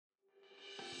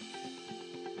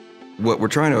What we're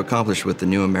trying to accomplish with the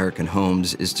new American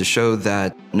homes is to show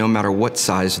that no matter what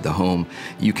size of the home,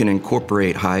 you can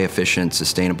incorporate high-efficient,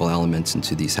 sustainable elements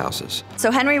into these houses. So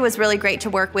Henry was really great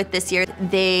to work with this year.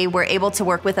 They were able to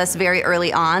work with us very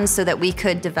early on so that we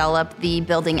could develop the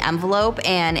building envelope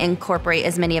and incorporate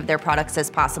as many of their products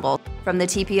as possible, from the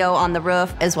TPO on the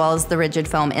roof as well as the rigid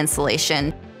foam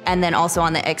insulation, and then also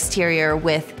on the exterior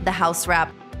with the house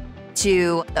wrap,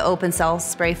 to the open cell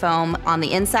spray foam on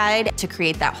the inside to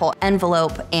create that whole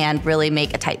envelope and really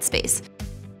make a tight space.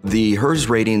 The HERS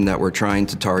rating that we're trying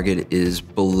to target is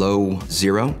below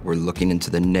 0. We're looking into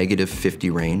the -50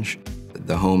 range.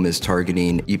 The home is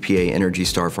targeting EPA Energy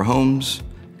Star for homes,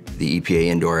 the EPA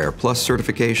Indoor Air Plus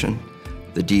certification,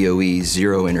 the DOE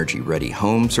Zero Energy Ready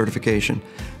Home certification,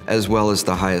 as well as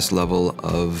the highest level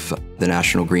of the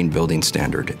National Green Building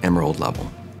Standard, Emerald level.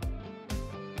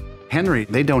 Henry,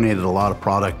 they donated a lot of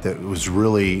product that was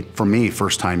really, for me,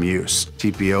 first-time use.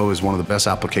 TPO is one of the best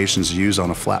applications to use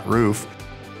on a flat roof.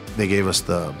 They gave us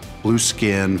the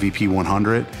Blueskin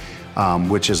VP100,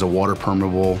 which is a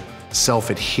water-permeable,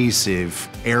 self-adhesive,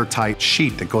 airtight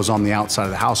sheet that goes on the outside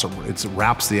of the house. It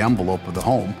wraps the envelope of the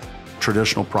home.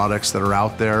 Traditional products that are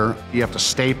out there, you have to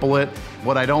staple it.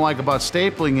 What I don't like about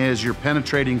stapling is you're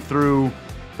penetrating through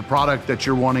the product that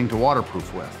you're wanting to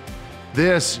waterproof with.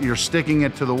 This, you're sticking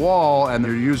it to the wall and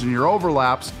you're using your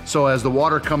overlaps, so as the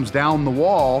water comes down the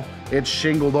wall, it's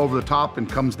shingled over the top and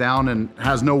comes down and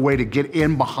has no way to get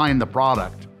in behind the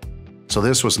product. So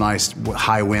this was nice, with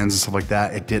high winds and stuff like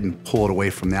that. It didn't pull it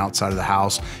away from the outside of the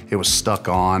house. It was stuck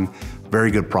on.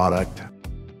 Very good product.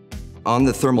 On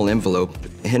the thermal envelope,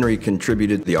 Henry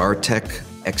contributed the RTEC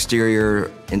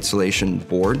exterior insulation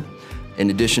board, in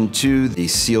addition to the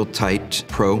SealTite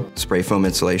Pro spray foam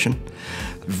insulation.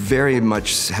 Very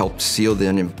much helped seal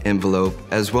the envelope,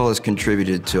 as well as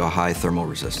contributed to a high thermal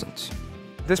resistance.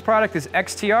 This product is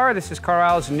XTR. This is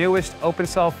Carlisle's newest open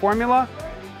cell formula.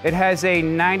 It has a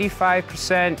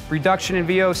 95% reduction in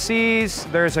VOCs.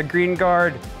 There's a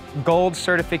Greenguard Gold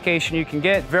certification you can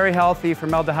get. Very healthy,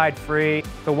 formaldehyde-free.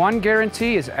 The one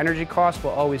guarantee is energy costs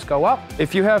will always go up.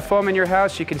 If you have foam in your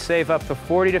house, you can save up to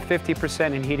 40 to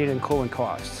 50% in heating and cooling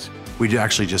costs. We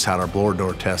actually just had our blower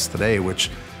door test today, which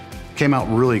came out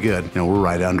really good. You know, we're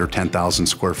right under 10,000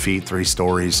 square feet, 3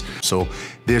 stories. So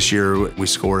this year we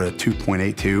scored a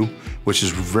 2.82, which is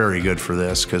very good for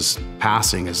this because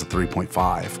passing is a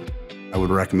 3.5. I would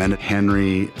recommend it,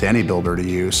 Henry, to any builder to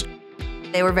use.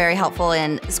 They were very helpful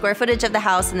in the square footage of the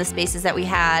house and the spaces that we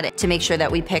had to make sure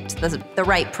that we picked the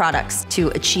right products to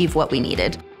achieve what we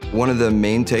needed. One of the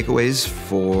main takeaways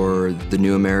for the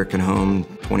new American home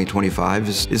 2025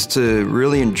 is to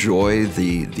really enjoy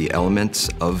the elements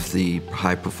of the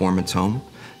high-performance home,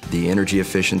 the energy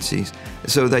efficiencies,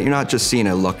 so that you're not just seeing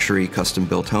a luxury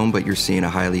custom-built home, but you're seeing a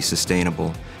highly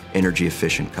sustainable,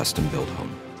 energy-efficient custom-built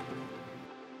home.